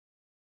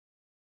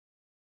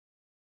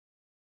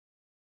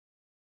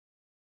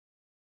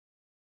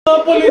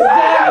Police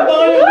dyan!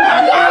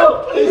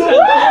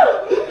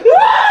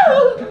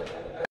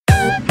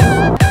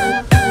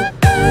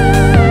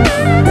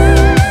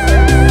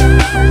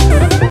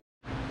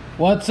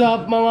 What's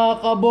up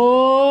mga kabo?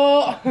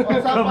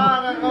 What's up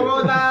mga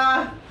kaborona?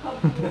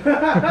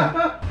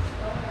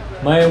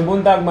 Mayong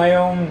buntag,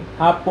 mayong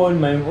hapon,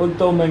 mayong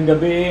udto, mayong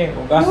gabi.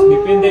 Ugas,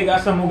 dipindi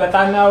ka sa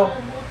mugatanaw.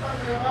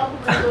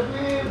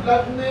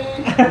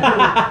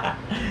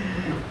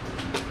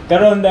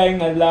 Karon dahil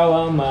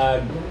adlaw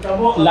mag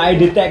lie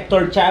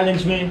detector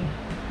challenge me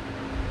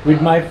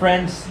with my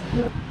friends.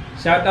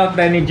 Shout out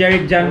na ni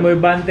Jerry Jan Moy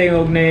Banteng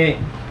og ni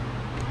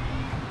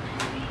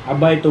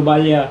Abay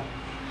Tubalya.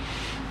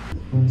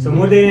 So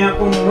muli niya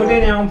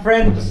akong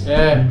friends.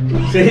 Yeah.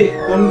 Si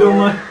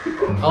Kondoman.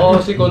 Ako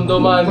si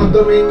Kondoman.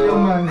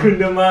 Condominium man.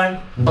 Kondoman.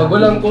 Pag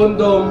walang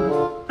kondom,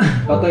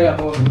 patay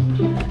ako.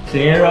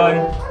 Si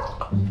Aaron.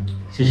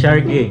 Si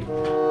Sharky.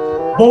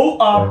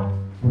 Bow up!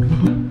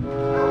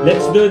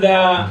 Let's do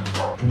the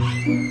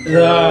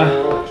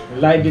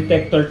lie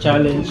detector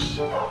challenge.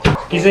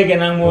 Kisay ka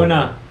nang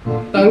muna.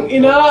 Tang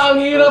ina, ang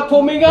hirap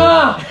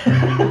huminga!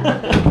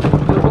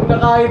 Kapag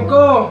nakain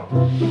ko.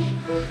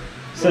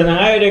 So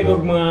nangayon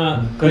ko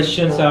mga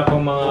questions sa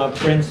akong mga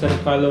friends and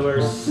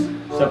followers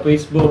sa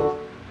Facebook.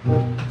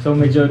 So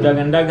medyo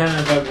dagan-dagan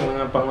ang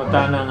mga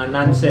pangutana nga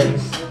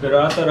nonsense.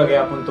 Pero ato ra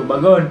gyapon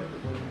tubagon.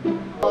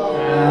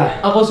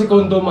 Ako si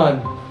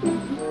Kondoman.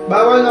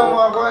 Bawal lang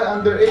mga kuhan,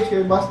 underage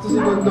kayo. Basta si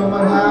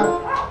Kondoman ha.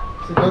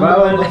 Si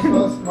Bawal. Kondoman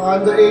bastos. Mga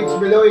underage,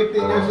 below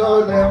 18 years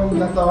old. Kaya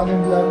maglantawan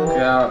yung vlog.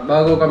 Kaya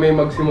bago kami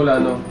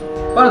magsimula, no?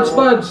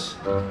 Pads!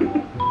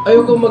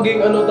 Ayoko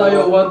maging ano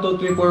tayo, 1,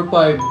 2, 3,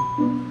 4, 5.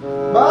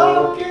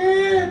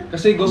 Bakit?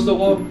 Kasi gusto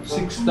ko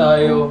 6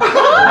 tayo.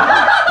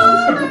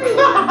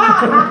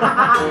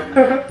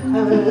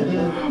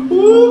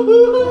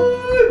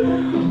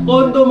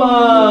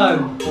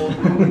 Kondoman!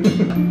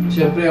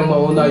 Siyempre ang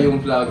mauna yung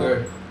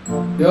vlogger.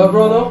 Di ba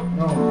bro, no?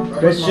 No.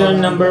 Question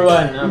number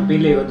 1.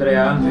 Pili ko dre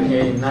ha.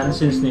 Eh,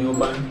 nonsense ning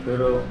uban.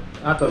 Pero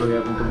ato ra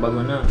gyapon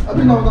tubagon na.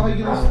 Abi na ako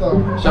nakikilista.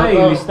 Ay,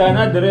 lista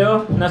na dre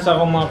oh. Nasa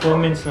akong mga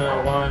comments na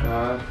kuhan.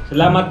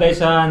 Salamat dahil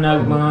sa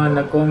mga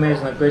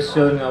nag-comments,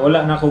 nag-question nga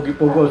wala na ako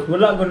gipugos.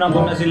 Wala ko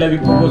na sila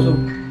gipugos og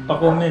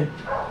pa-comment.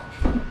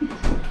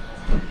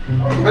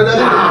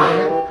 Madali na.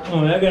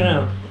 Oh, wala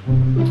na.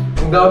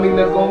 Ang daming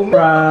nag-comment.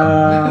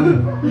 From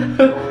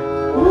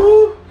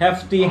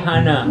Hefty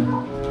Hana.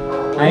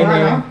 Hi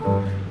name.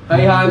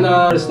 Hi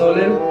Hana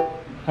Stolen.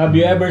 Have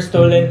you ever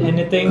stolen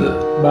anything?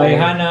 By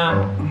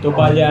Hana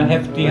Tubalya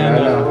Hefty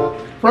Hana.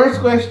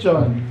 First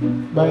question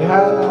by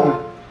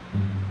Hannah.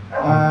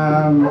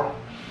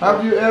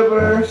 Have you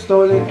ever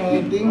stolen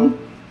anything?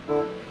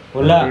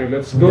 Wala. Okay,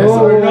 let's go. Yes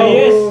or no?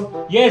 Yes!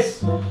 Yes!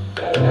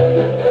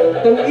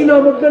 Tang ina,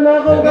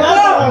 magnanakaw ka!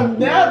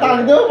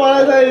 Tawag daw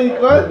para sa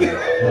ikot.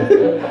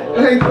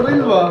 Ay,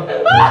 thrill ba?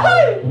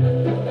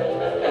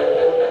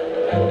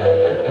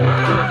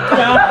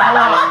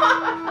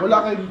 Wala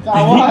kang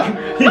kawan.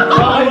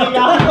 Wala kang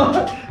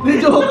kawan.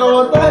 Di joke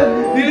kawatan.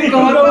 Di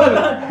kawatan!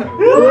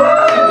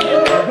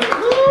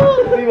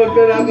 Di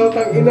magnanakaw,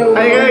 tang ina.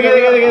 Ay,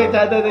 gani.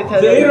 Chata.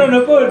 Si Iro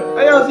na po!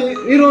 Ayaw, si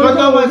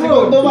Kondoman.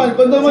 Kondoman.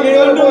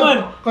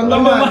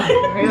 Kondoman.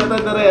 Ngayon ito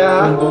dere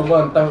ha.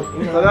 Kondoman, tang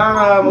ina. Wala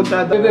ka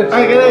magchata.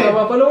 Ay, gani.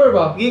 Mga follower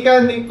ba?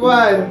 Gikan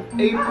ikwan.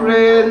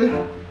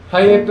 April.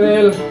 Hi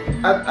April.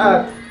 At.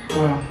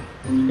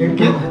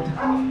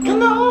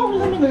 Kana ako.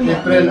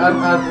 April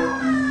at.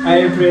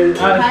 April.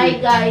 Hi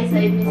guys,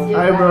 I miss you.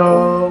 Hi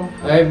bro.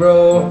 Hi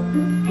bro.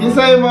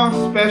 Kinsay mo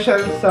special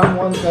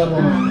someone ka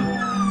mo?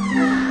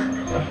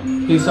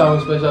 He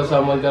sounds special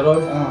someone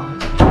karon.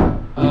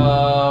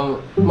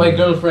 My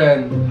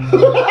girlfriend.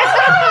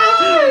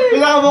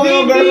 Pila mo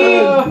yung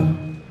girlfriend?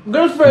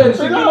 Girlfriend,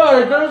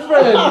 singular,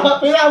 girlfriend.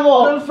 Pila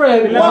mo?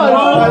 Girlfriend, Pila mo?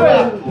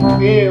 girlfriend.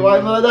 Okay,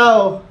 one mo na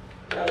daw.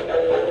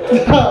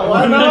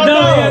 Ano na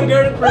daw yung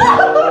girlfriend?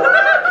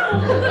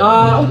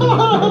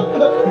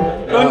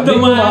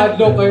 Kondoman.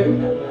 Mahadlok kay.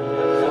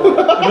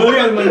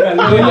 Loyal man ka.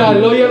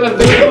 Loyal at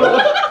tayo.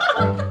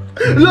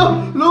 Lo!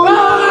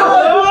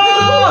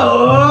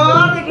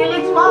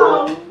 Nakikilig pa!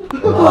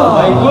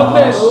 My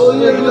goodness.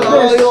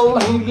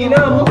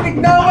 Ina, Mutik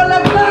na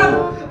walang lang.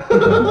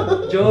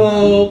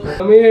 Joke.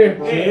 Come here.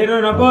 Si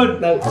Iro na po!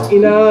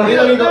 Ina.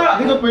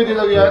 Di ko pwede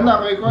lagyan na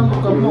kay Kwan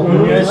kung kamo.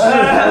 Yes.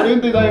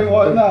 Kuryente na yung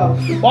kuwan na.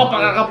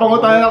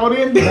 Pakakapangutan na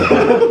kuryente.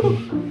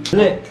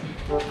 Dali.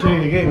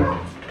 Sige.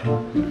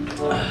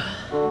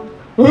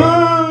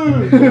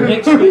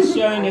 Next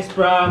question is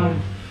from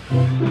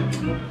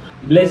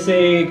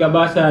Blessy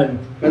Kabasan.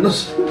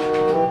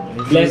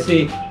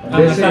 Blessy.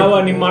 Ang Blessy.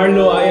 asawa ni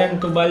Marlo Ayan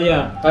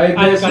Tubalya. Hi,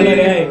 Blessy.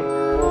 Alcalaray.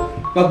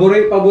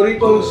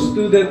 Paboritong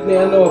student ni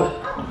ano,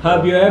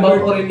 Have you ever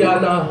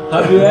Koreana.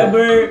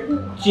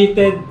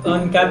 cheated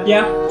on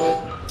Katya?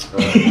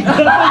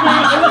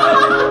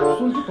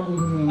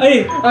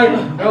 Ay! Ay,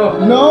 oh.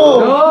 No!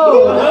 No.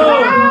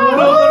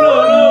 No!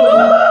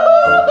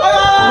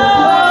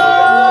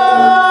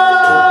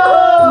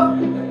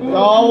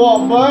 Tawa,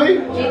 boy!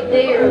 Cheat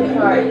day or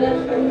hard?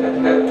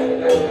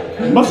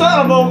 Basta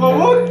ka ba ka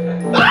mo?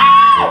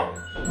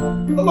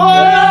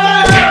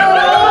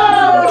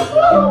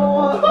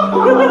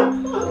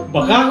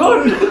 Bakakon!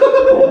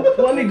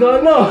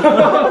 Maligana!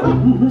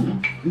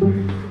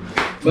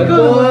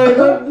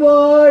 Bad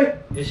boy!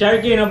 Si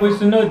Sharky na po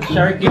sunod.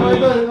 Sharky,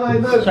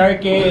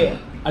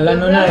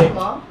 alano na eh.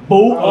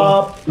 Bow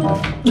up!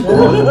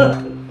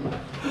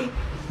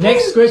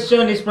 Next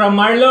question is from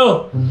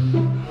Marlo.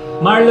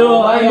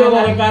 Marlo, ayan,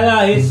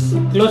 nalikala, his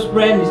close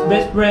friend, his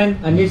best friend,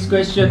 and his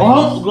question is...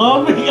 Oh,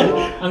 grabe ka!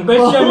 Ang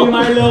question ni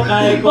Marlo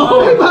kay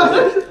Kuan.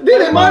 Di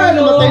na mara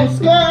na matens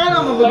ka!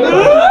 Ano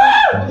magagawa?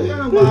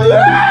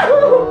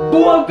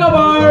 Buwag ka,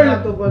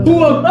 Marl!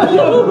 Buwag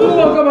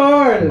ka,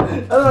 Marl!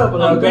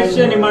 Ang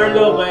question ni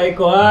Marlo kay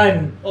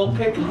Kuan.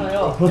 Okay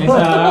kayo.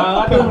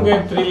 Sa atong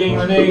game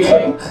thrilling mo na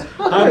eh.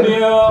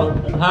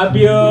 Have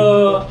you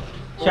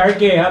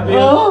Sharky, have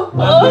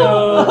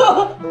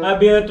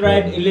you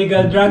tried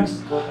illegal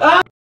drugs?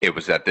 It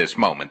was at this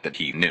moment that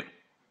he knew.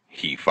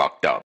 He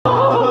fucked up.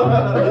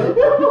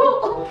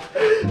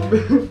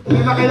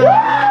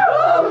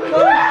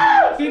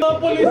 Sino ang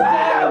polis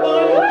niya?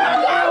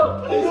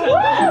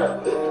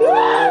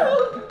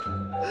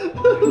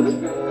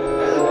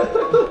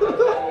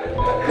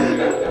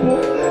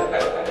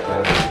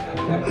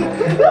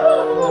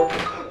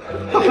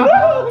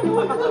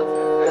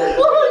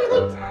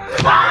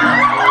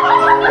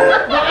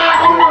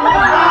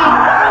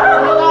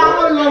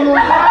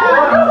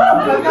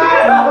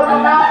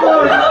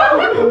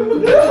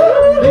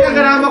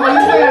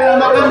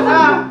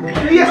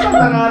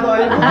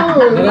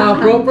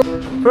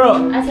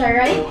 Bro, Asa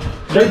right?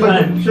 third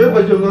man. Sure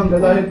ba yung ang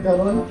dalahin ka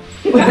ron?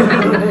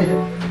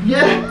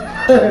 Yeah!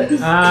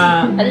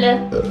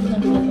 Alat.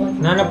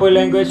 Nana po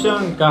lang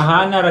question,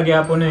 kahana ra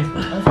gyapon eh.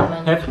 Asa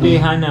man? Hefty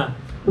hana.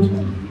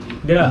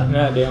 Dira,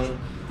 na yung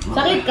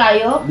Sakit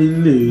kayo?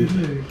 Dili.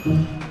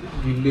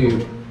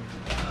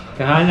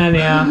 kahana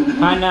niya.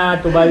 Hana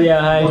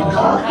tubalya hay.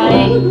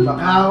 Ay.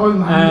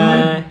 Bakaon,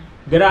 man.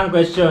 Dira ang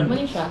question.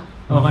 Mali siya.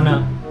 O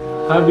kana.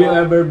 Have you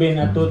ever been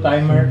a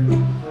two-timer?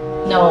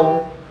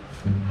 No.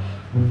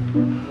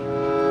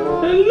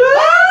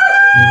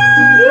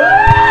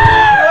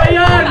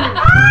 Ayan!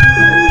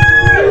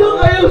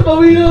 Ayaw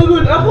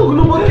pawinagon! Ako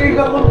lumot kay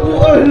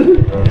kakuntuan!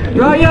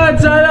 Ryan,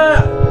 sana!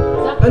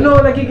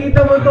 Ano,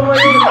 nakikita mo ito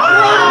ngayon?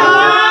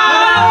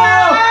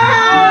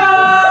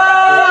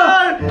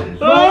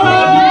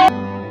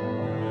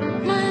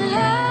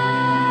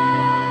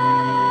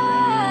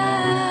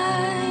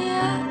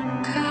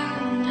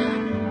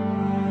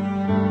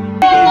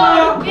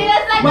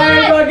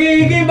 May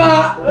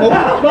magigiba!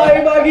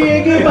 May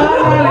magigiba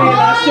na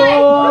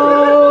relasyon!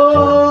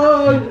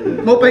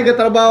 Mo pa yung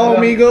katrabaho,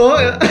 amigo.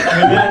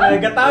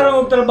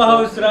 Nagkatarong og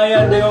trabaho sa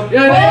Ryan Deong.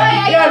 Yan! Uy,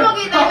 ayaw Yan! mo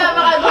kita na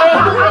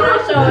makagawa ng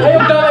relasyon.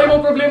 Ayaw dalay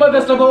mo problema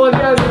das trabawan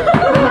yan!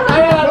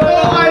 Ayan!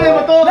 Kaya,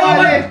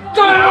 matokay!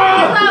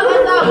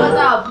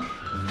 What's up?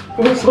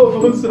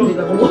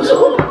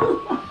 Puso!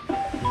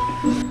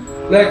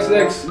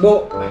 Next,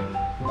 Bo.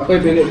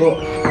 Ako'y pili,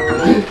 Bo.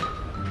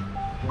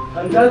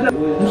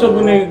 Musa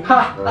ko na yung...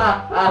 Tara!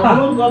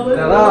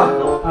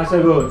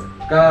 Sagot.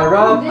 Ka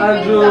Rap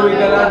Andrew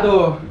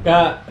Regalado.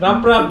 Ka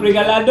Rap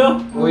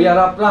Regalado. Kuya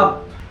Rap.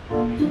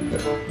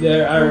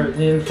 There are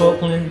in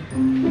Falkland.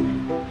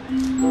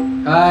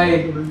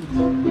 Kay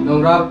nung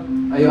Rap,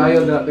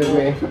 ayo na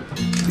pirme.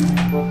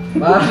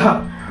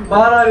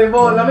 Para rin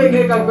mo,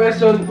 namigay kang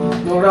question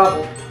nung Rap.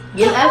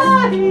 Get us,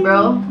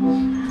 bro.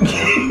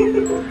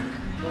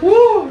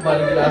 Woo!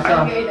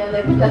 Baligilasa. Okay,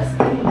 nalaglas.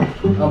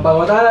 Ang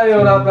pangutana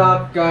yung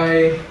Rap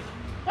kay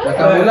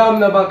nakamulam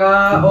na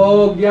baka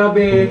o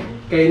gyabe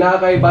kay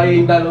nakay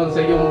baying dalon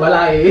sa iyong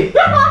balay.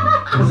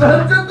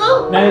 Saan sa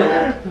to?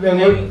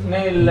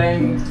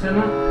 Nailang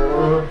sana?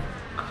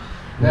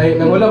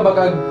 Nangulam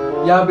baka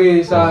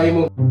yabe sa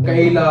imong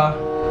kaila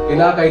kay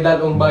nakay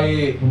dalong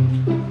bayi.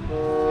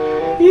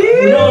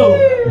 No!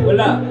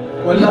 Wala.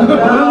 Wala.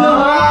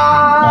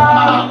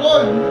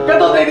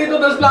 Kato tayo dito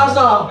sa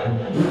plaza.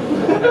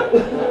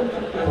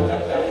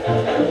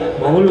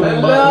 Mahulog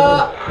ang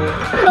Wala.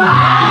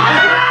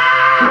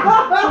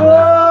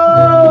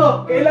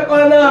 Kaila ko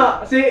na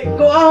si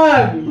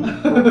Kuan.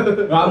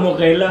 Baka mo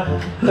Kayla.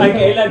 Ay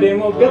Kayla, di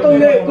mo. Katong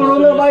ni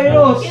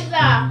coronavirus.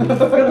 Kita.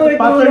 Katong ni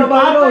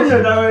coronavirus.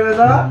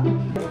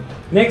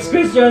 Next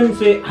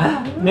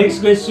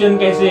question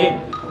kasi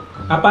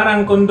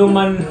parang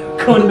kondoman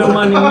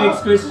yung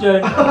next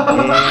question.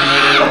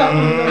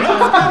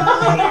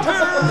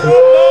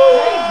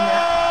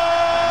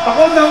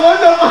 Ako na.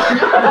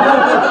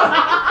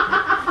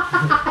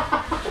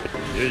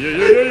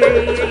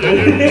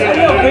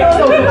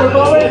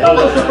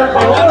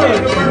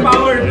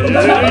 Superpower.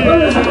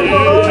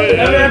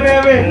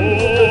 Ebe.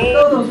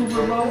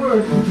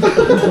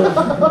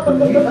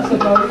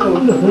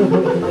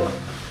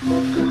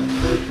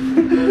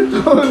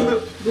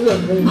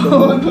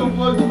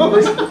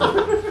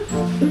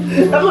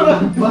 Ako na.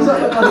 Basa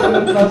ka kasi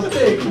ng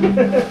plastic.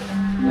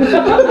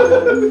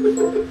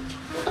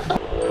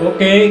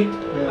 Okay.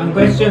 Ang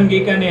question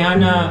gikan ni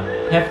Hana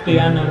Hefty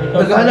Hana.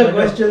 Naghanap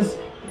questions.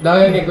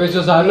 Dahil kay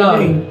question sana.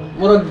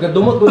 Murag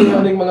gadumot ko niya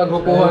aning mga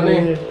grupuhan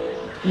eh.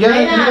 Yan,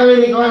 Ay, hindi na. kami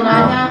ni Hana.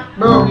 Hana.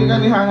 Bro, hindi ka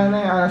ni Hana na.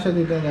 Hana siya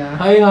dito na.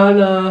 Hi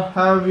Hana.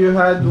 Have you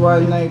had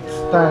one night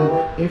stand?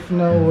 If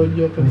no, would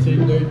you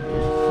consider it?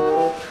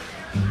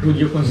 Would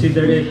you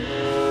consider it?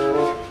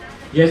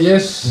 Yes.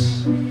 Yes.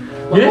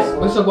 Yes?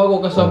 Basta ba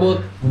ko kasabot?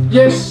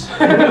 Yes.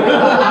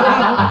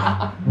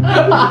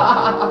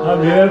 Have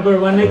you ever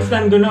one night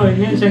stand gano?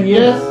 Yan siyang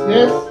Yes, yes.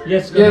 yes.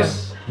 Yes. Gano. Yes.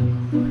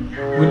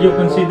 Would you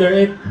consider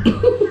it?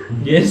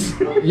 Yes.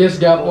 Yes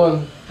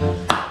gapon.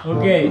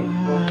 Okay.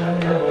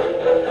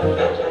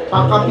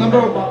 Pack up na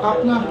bro, pack up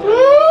na.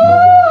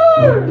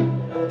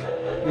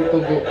 Dito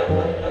ko.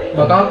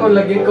 Baka ako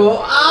lagi ko.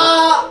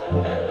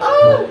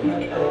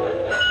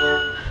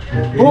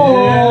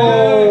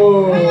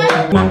 Oh!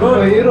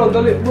 Mango. Hero,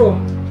 dali bro.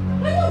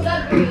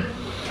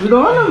 We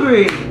don't wanna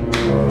break.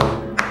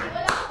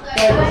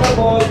 Kaya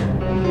kasabot.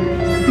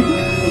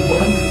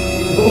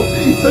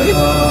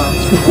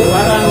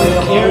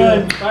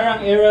 Parang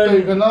Aaron,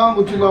 Ay, ka na,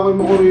 kung sila kayo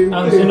makuryente.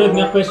 ang sunod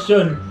nga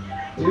question.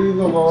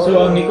 Sino ka? So,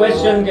 ang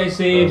ni-question kay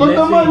si Ito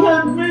naman, Blessing.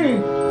 help me!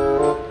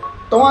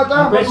 Tunga ta,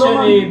 Ang question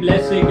naman. ni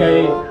Blessing kay,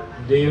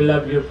 do you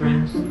love your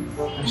friends?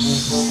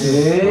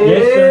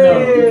 Yes or no?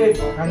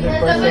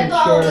 100%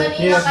 sure.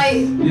 Yes.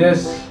 Yes.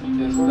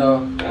 Yes daw.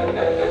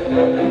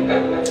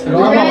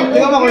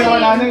 Ikaw ba kuya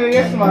wala na yung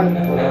yes man?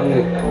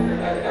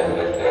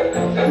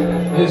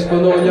 Yes,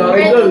 kuno niya.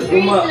 Idol,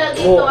 lagi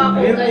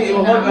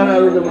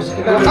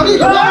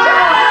ito ako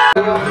ganyan.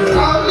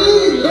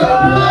 Sabi!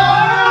 Sabi!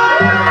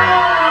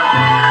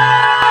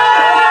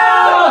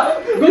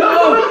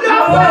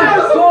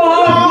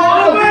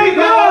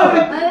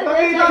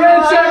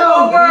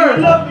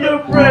 Love your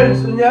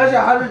friends. Niya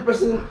siya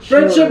 100%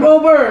 friendship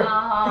over.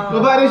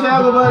 Gubari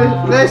siya, gubari.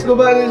 Guys,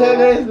 gubari siya,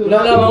 guys. Wala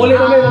na, mauli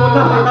kami.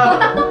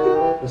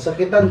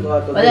 Nasakitan ko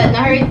ato. Wala,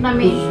 na-hurt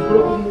namin.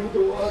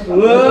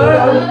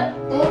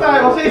 Puta,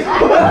 kasi.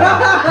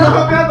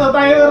 Ano ka to?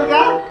 Timer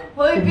ka?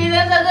 Hoy,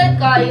 pinasagot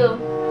kayo.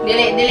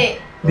 Dili.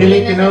 Dili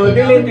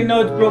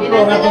tinood, pro nga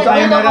kung saan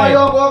Timer na kayo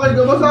ako. Kaya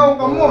gabasa akong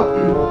kamot.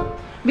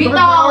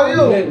 Bitaw!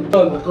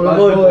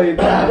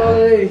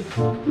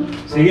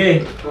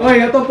 Sige. Hoy,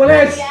 ato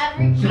pulis.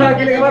 Sa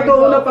kini ka to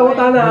una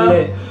pangutana.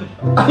 Dili.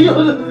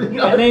 Ayun.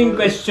 Ano yung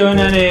question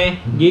na ni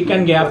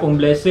gikan gyapong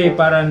Blessing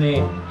para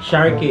ni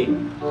Sharky.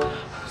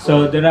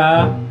 So,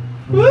 dira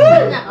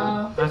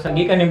asa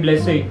gikan ni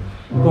Blessing.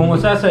 Kung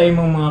usa sa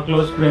imong mga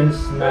close friends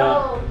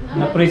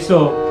na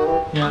preso,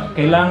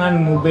 kailangan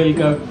mo bail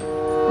ka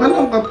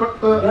Anong Bark,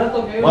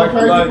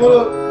 Bark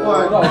po.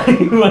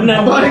 100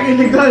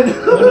 illegal.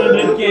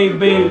 100k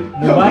bail.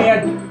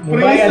 Mubayad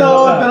Preso,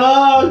 ka.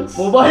 drugs.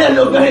 Mubayan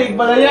o kahig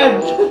balayan.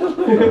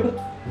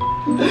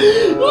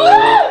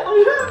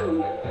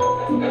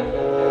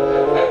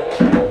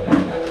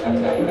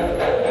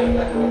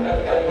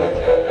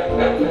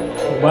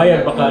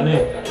 Mubayad pa ka na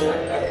eh.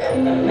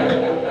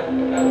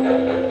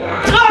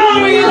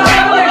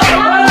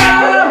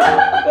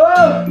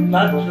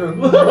 Not true.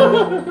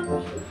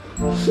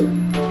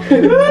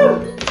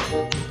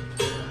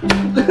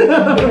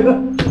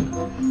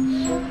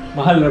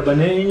 Mahal na ba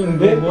na yung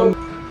bubong?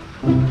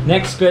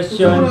 Next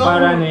question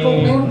para ni...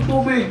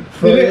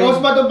 Dili, os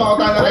ba ito?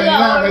 Pakutan na kayo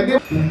na.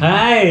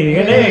 Hi!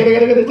 Gani!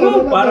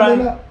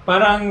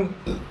 Parang...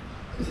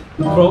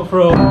 Pro,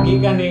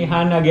 gikan ni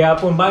Hana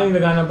gyapon. Bali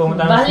naghanap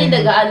pumunta Bali,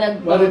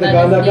 dagaan Bali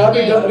tagana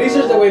gabi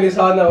research na way ni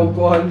sana og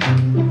kuhan.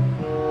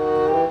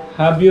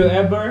 Have you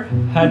ever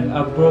had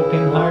a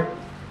broken heart?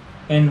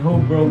 And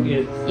who broke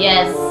it?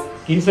 Yes.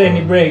 Kinsa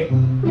ni break?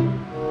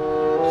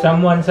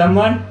 Someone?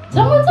 Someone.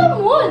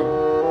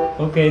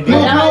 Okay, di.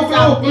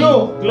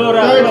 Clue.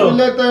 Clora, Start Clo. with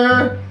letter.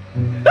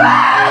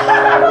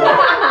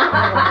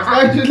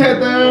 Start with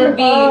letter.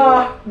 B.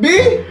 B?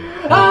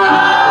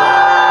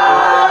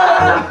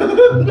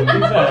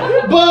 Kinsa?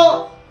 Bo!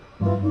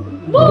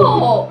 Bo!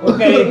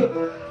 Okay.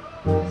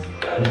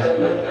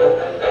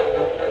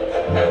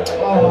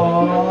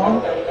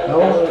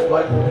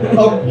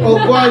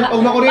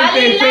 Og makuryente,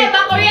 Bali, fake.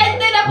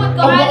 makuryente na po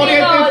ko. Og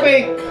makuryente,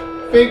 fake.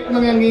 Fake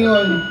nang yung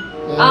gingon.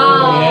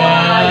 Ah,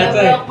 Yeah, you that's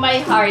it. broke my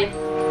heart.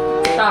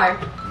 Star.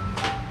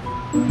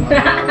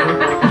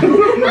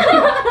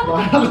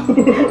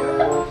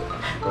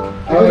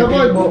 Ako na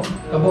po.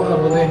 Kabo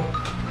ni.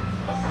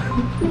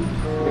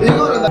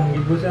 Ikaw na.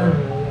 Ibusan.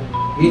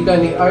 Ika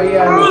ni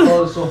Aryan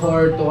also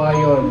her to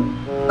Ayon.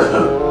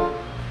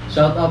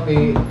 Shout out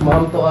kay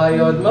Ma'am to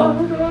Ayon. Ma'am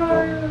to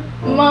Ayon.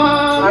 Ma.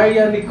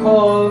 Aryan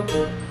Nicole.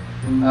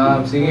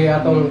 Sige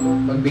atong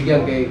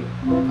magbigyan kay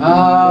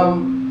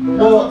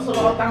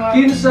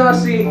kinsa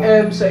si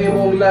M sa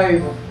imong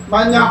live.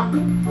 Manyak.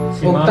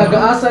 Si Ug Mama.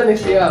 taga-asa ni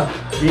siya.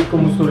 Di ko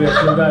musturya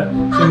sugar.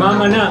 Si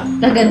Mama na.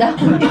 Tagada.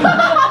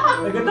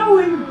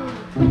 Nagatawin.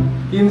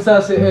 Kinsa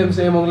si M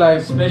sa imong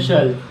live.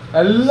 Special.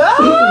 Allah!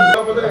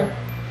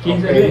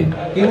 Kinsa Okay. din.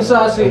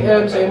 Kinsa si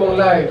M sa imong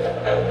live.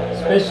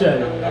 Special.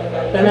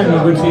 Tanan mo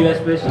good sila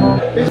special.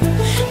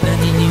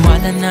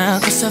 Naniniwala na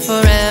ako sa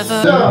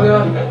forever.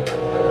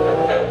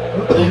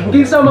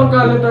 Kinsa man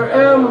ka letter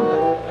M.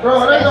 Bro,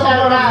 ano ito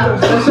Special ka love.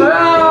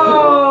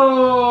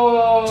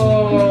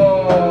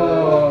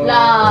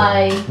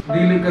 Lie.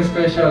 Dili ka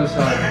special,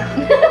 sad.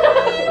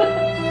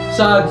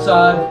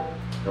 Sad.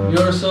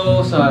 You're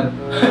so sad.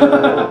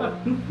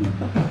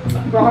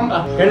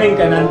 Kaning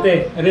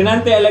kanante.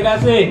 Renante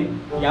Alagase.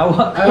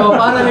 Yawa. Ayo,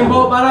 para ni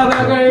Bo, para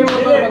na kayo mo.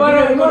 Dili, para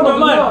ikaw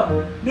naman.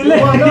 Dili.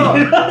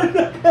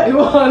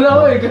 Iwana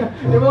ko eh.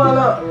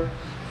 Iwana.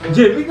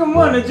 Jeff, ikaw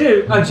mo na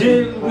Jeff.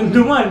 Jeff,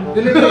 duman.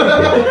 Dili.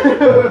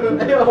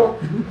 Ayo.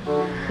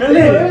 Dali.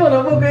 Ayo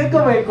na po kay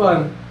ikaw may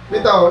kwan.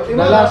 Bitaw,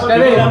 Dalas ka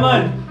Dili rin.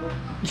 naman.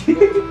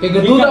 Kay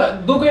gaduda,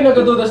 dugay na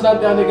gadudas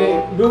natin ani kay.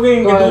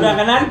 Dugay gaduda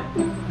kanan?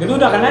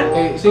 Gaduda kanan?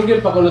 Eh, single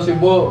pa kuno si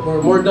Bo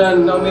for more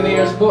than how many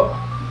years po?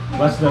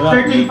 Basta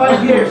lang.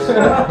 35 years.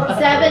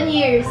 7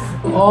 years.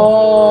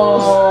 Oh.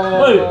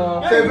 Hoy!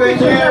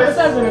 7 years.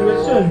 Sa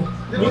question.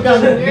 Di ba Ikaw.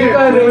 7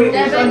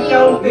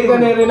 years? Di ka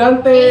ni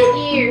Renante.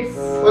 8 years.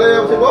 Wala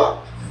yung si Bo?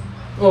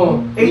 Oh,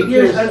 8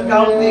 years and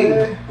counting.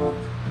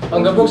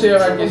 ang gabog sa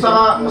yung artist.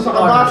 Sa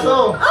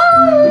kabaso.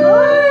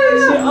 Ay,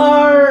 si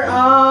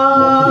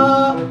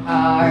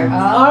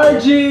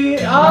RG.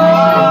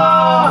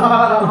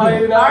 Ay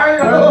na.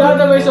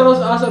 Nada ko isa ros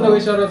asa daw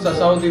isa ron sa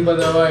Saudi ba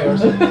daw or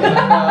sa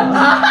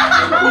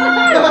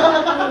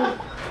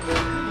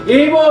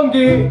Ibong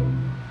gi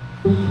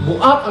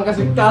buak ang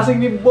kasing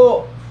ni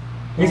Bo.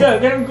 Isa,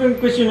 ganun ko yung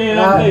question na yun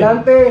natin.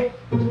 Renante.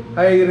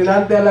 Kay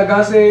Renante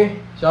Alagase.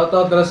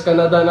 Shoutout Dras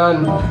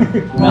Kanadanan.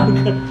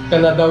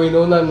 Kanada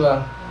winunan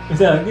ba.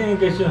 Isa, ganun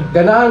yung question.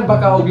 Ganahan ba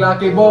ka og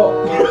laki Bo?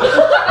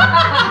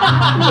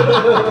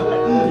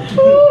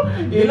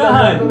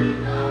 Ilahan.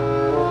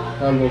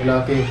 Ang og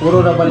laki. Puro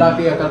na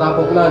balaki ang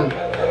katapok nan.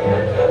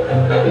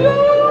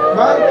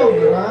 Bantog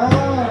na.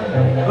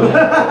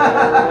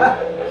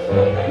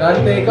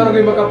 Nante, ikaw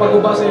rin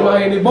makapaguba sa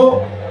imahe ni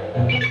Bo.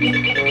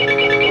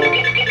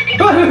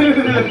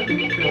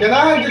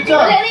 Ganahan dyan siya.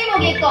 Wala na yung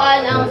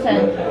magikuan ang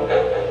sen.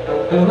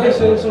 Ano na yung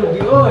sensor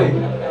di oy?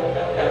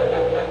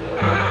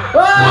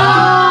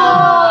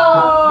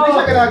 Hindi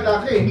siya ganahan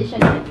laki. Hindi siya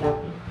nagka.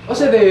 O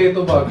sa de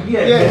ito ba?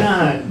 Yes.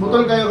 Ganahan.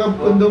 Butol kayo ka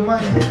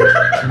kunduman.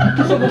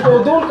 Sa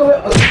butodol ka.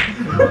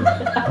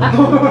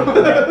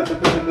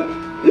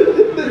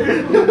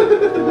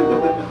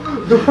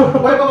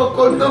 May pa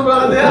mag-condom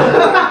lang ka diyan.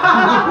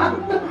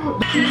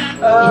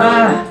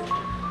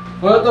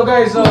 Well to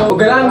guys, so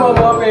ganahan mo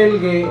mga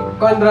pelgi.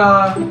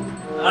 Kondra,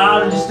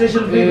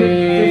 Registration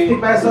fee, 50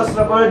 pesos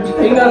na per.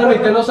 tingnan namin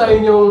kano sa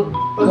inyong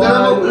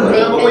Dala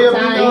mo kuya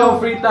inyong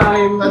free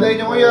time. Taday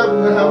niyo kuya.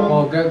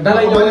 Oh,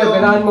 dalay nyo yung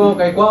ganahan mo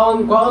kay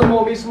kwaon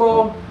mo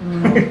mismo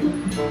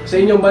sa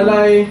inyong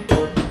balay.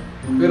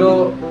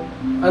 Pero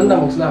anda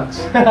mong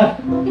snacks.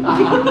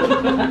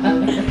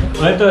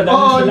 O ito,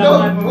 dagang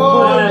salamat.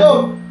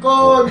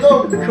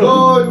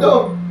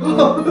 Condom.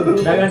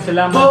 Dagang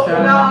salamat Oh,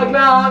 sa...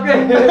 nag.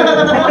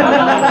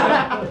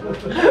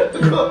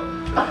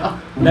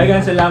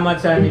 Dagang salamat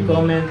sa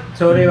ni-comment.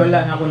 Sorry,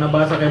 wala na ako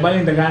nabasa kay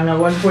Baling. Dagang na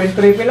 1.3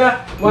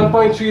 pila. 1.3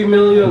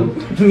 million.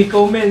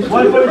 Ni-comment.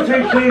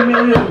 1.33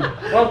 million.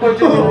 1.3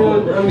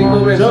 million ang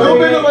ni-comment. So,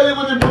 pero kayo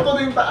mo din buto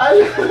ng taal.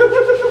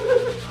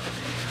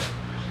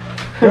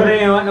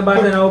 Sorry,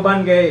 nabasa na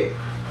uban kay...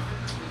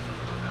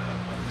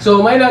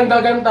 So may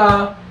nagdagan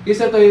ta,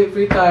 isa to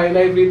free time,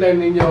 na free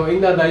time ninyo,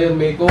 ingna dayon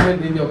may comment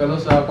ninyo kano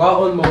sa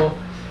kwaon mo.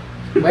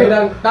 May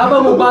nang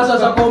tabang mo basa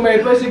sa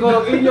comment, may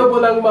siguro inyo po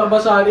lang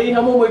mabasahan,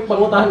 hamo mo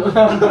ipangutan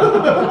na.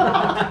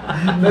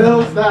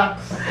 Dalawang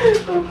stacks.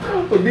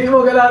 Pag di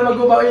mo ganahan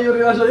magkubaw yung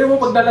relasyon, yung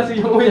mo pagdala sa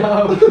iyong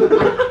uyab.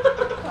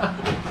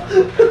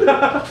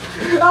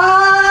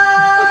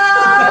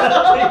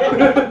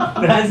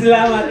 Dagang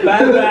salamat.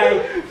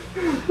 Bye-bye.